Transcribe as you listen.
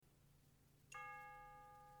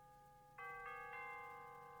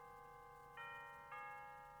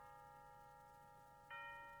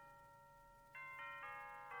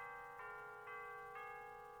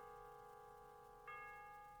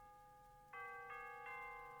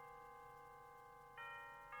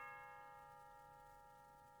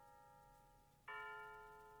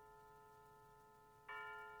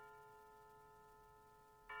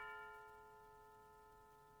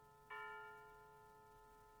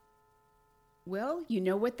Well, you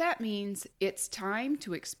know what that means. It's time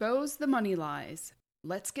to expose the money lies.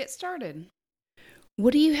 Let's get started.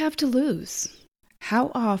 What do you have to lose?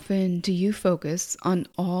 How often do you focus on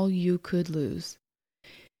all you could lose?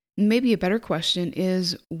 Maybe a better question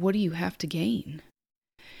is, what do you have to gain?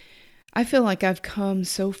 I feel like I've come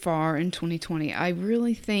so far in 2020. I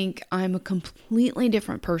really think I'm a completely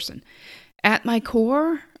different person. At my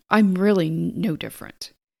core, I'm really no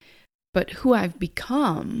different. But who I've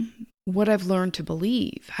become, what I've learned to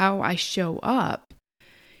believe, how I show up,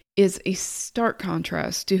 is a stark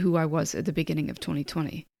contrast to who I was at the beginning of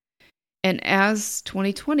 2020. And as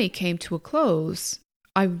 2020 came to a close,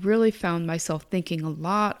 I really found myself thinking a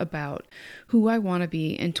lot about who I want to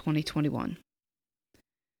be in 2021.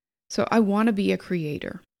 So I want to be a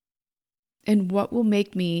creator. And what will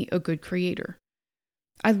make me a good creator?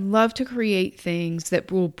 I love to create things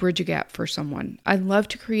that will bridge a gap for someone. I love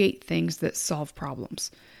to create things that solve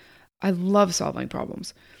problems. I love solving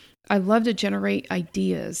problems. I love to generate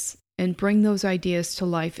ideas and bring those ideas to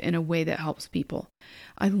life in a way that helps people.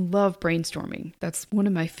 I love brainstorming. That's one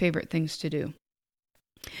of my favorite things to do.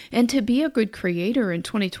 And to be a good creator in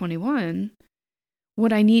 2021,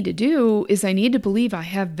 what I need to do is I need to believe I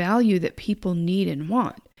have value that people need and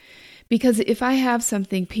want. Because if I have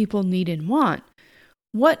something people need and want,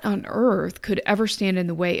 what on earth could ever stand in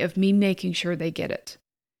the way of me making sure they get it?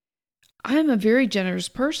 I'm a very generous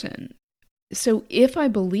person. So if I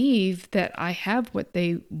believe that I have what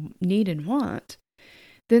they need and want,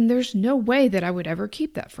 then there's no way that I would ever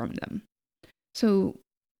keep that from them. So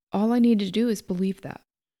all I need to do is believe that.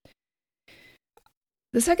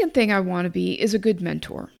 The second thing I want to be is a good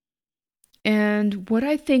mentor. And what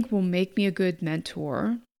I think will make me a good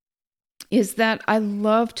mentor is that I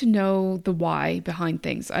love to know the why behind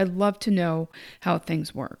things. I love to know how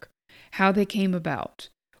things work, how they came about,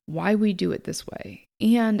 why we do it this way.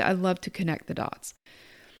 And I love to connect the dots.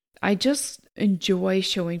 I just enjoy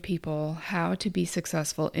showing people how to be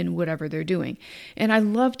successful in whatever they're doing. And I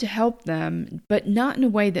love to help them, but not in a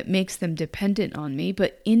way that makes them dependent on me,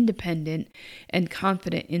 but independent and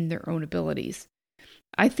confident in their own abilities.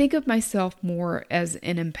 I think of myself more as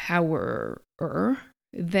an empowerer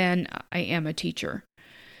than I am a teacher.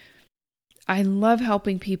 I love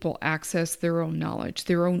helping people access their own knowledge,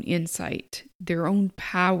 their own insight, their own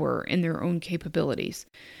power, and their own capabilities.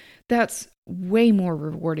 That's way more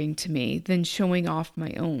rewarding to me than showing off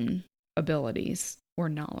my own abilities or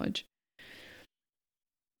knowledge.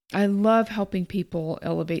 I love helping people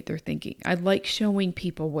elevate their thinking. I like showing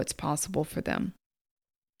people what's possible for them.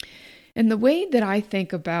 And the way that I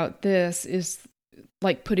think about this is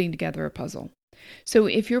like putting together a puzzle. So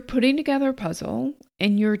if you're putting together a puzzle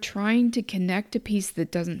and you're trying to connect a piece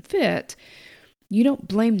that doesn't fit, you don't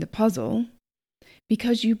blame the puzzle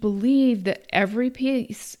because you believe that every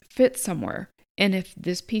piece fits somewhere. And if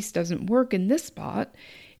this piece doesn't work in this spot,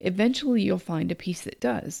 eventually you'll find a piece that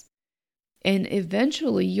does. And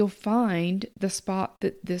eventually you'll find the spot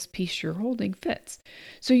that this piece you're holding fits.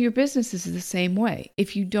 So your business is the same way.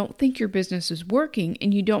 If you don't think your business is working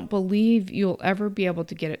and you don't believe you'll ever be able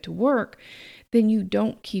to get it to work, then you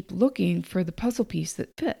don't keep looking for the puzzle piece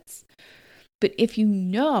that fits. But if you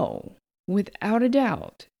know without a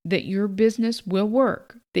doubt that your business will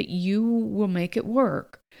work, that you will make it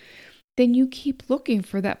work, then you keep looking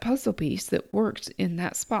for that puzzle piece that works in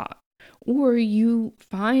that spot. Or you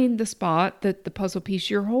find the spot that the puzzle piece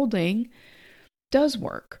you're holding does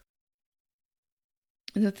work.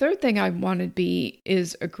 And the third thing I want to be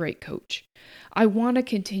is a great coach. I want to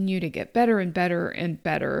continue to get better and better and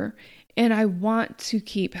better. And I want to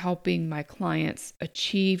keep helping my clients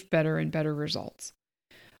achieve better and better results.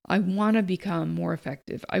 I want to become more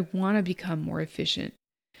effective. I want to become more efficient.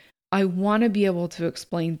 I want to be able to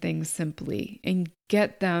explain things simply and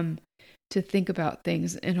get them to think about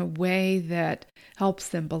things in a way that helps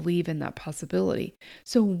them believe in that possibility.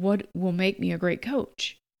 So what will make me a great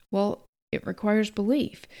coach? Well, it requires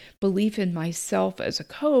belief in myself as a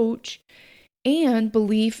coach and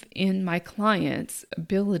belief in my clients'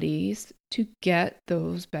 abilities to get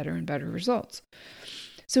those better and better results.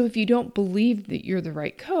 So if you don't believe that you're the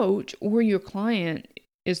right coach or your client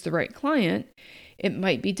is the right client, it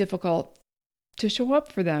might be difficult to show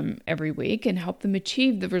up for them every week and help them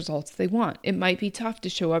achieve the results they want. It might be tough to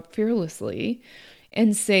show up fearlessly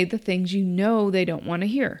and say the things you know they don't want to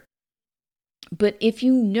hear. But if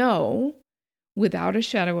you know, without a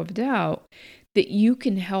shadow of a doubt, that you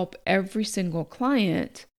can help every single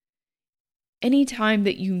client, anytime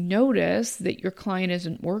that you notice that your client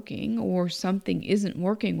isn't working or something isn't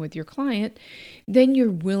working with your client, then you're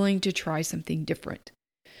willing to try something different.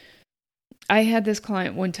 I had this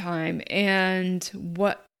client one time, and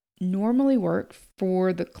what normally worked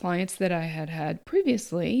for the clients that I had had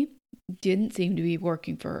previously didn't seem to be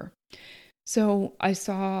working for her. So I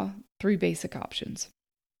saw three basic options.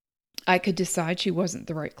 I could decide she wasn't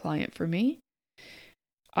the right client for me.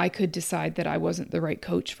 I could decide that I wasn't the right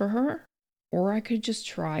coach for her, or I could just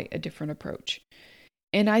try a different approach.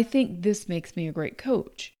 And I think this makes me a great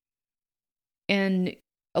coach and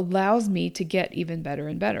allows me to get even better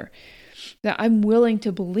and better. That I'm willing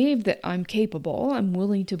to believe that I'm capable. I'm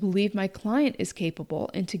willing to believe my client is capable,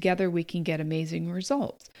 and together we can get amazing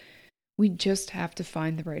results. We just have to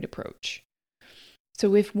find the right approach.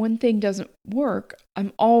 So if one thing doesn't work,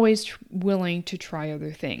 I'm always willing to try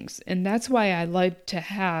other things. And that's why I like to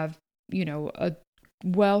have, a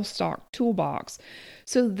well-stocked toolbox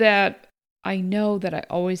so that I know that I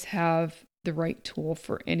always have the right tool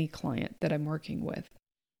for any client that I'm working with.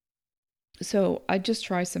 So I just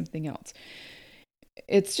try something else.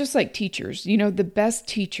 It's just like teachers. The best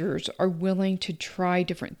teachers are willing to try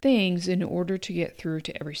different things in order to get through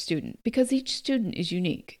to every student, because each student is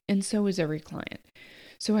unique and so is every client.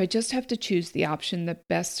 So I just have to choose the option that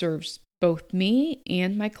best serves both me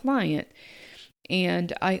and my client.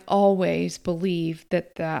 And I always believe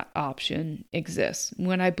that that option exists.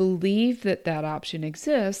 When I believe that that option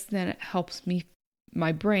exists, then it helps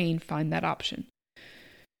my brain find that option.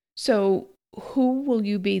 So who will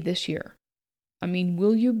you be this year?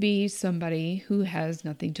 Will you be somebody who has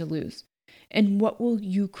nothing to lose? And what will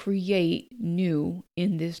you create new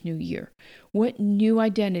in this new year? What new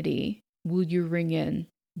identity will you ring in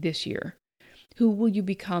this year? Who will you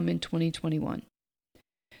become in 2021?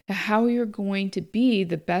 How you're going to be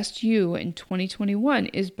the best you in 2021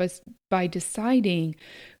 is by deciding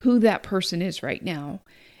who that person is right now,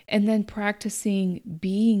 and then practicing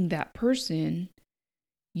being that person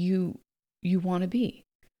you want to be.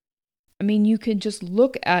 You can just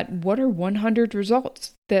look at what are 100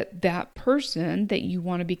 results that person that you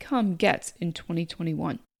want to become gets in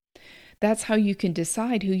 2021. That's how you can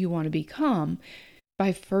decide who you want to become,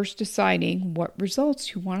 by first deciding what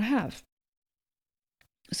results you want to have.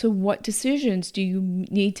 So what decisions do you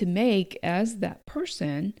need to make as that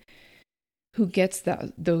person who gets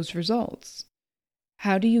those results?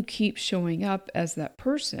 How do you keep showing up as that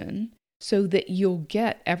person so that you'll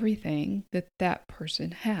get everything that that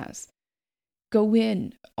person has? Go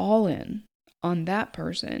all in on that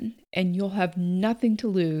person, and you'll have nothing to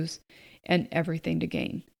lose and everything to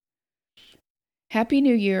gain. Happy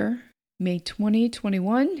New Year. May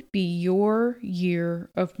 2021 be your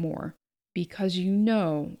year of more, because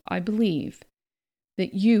I believe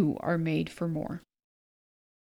that you are made for more.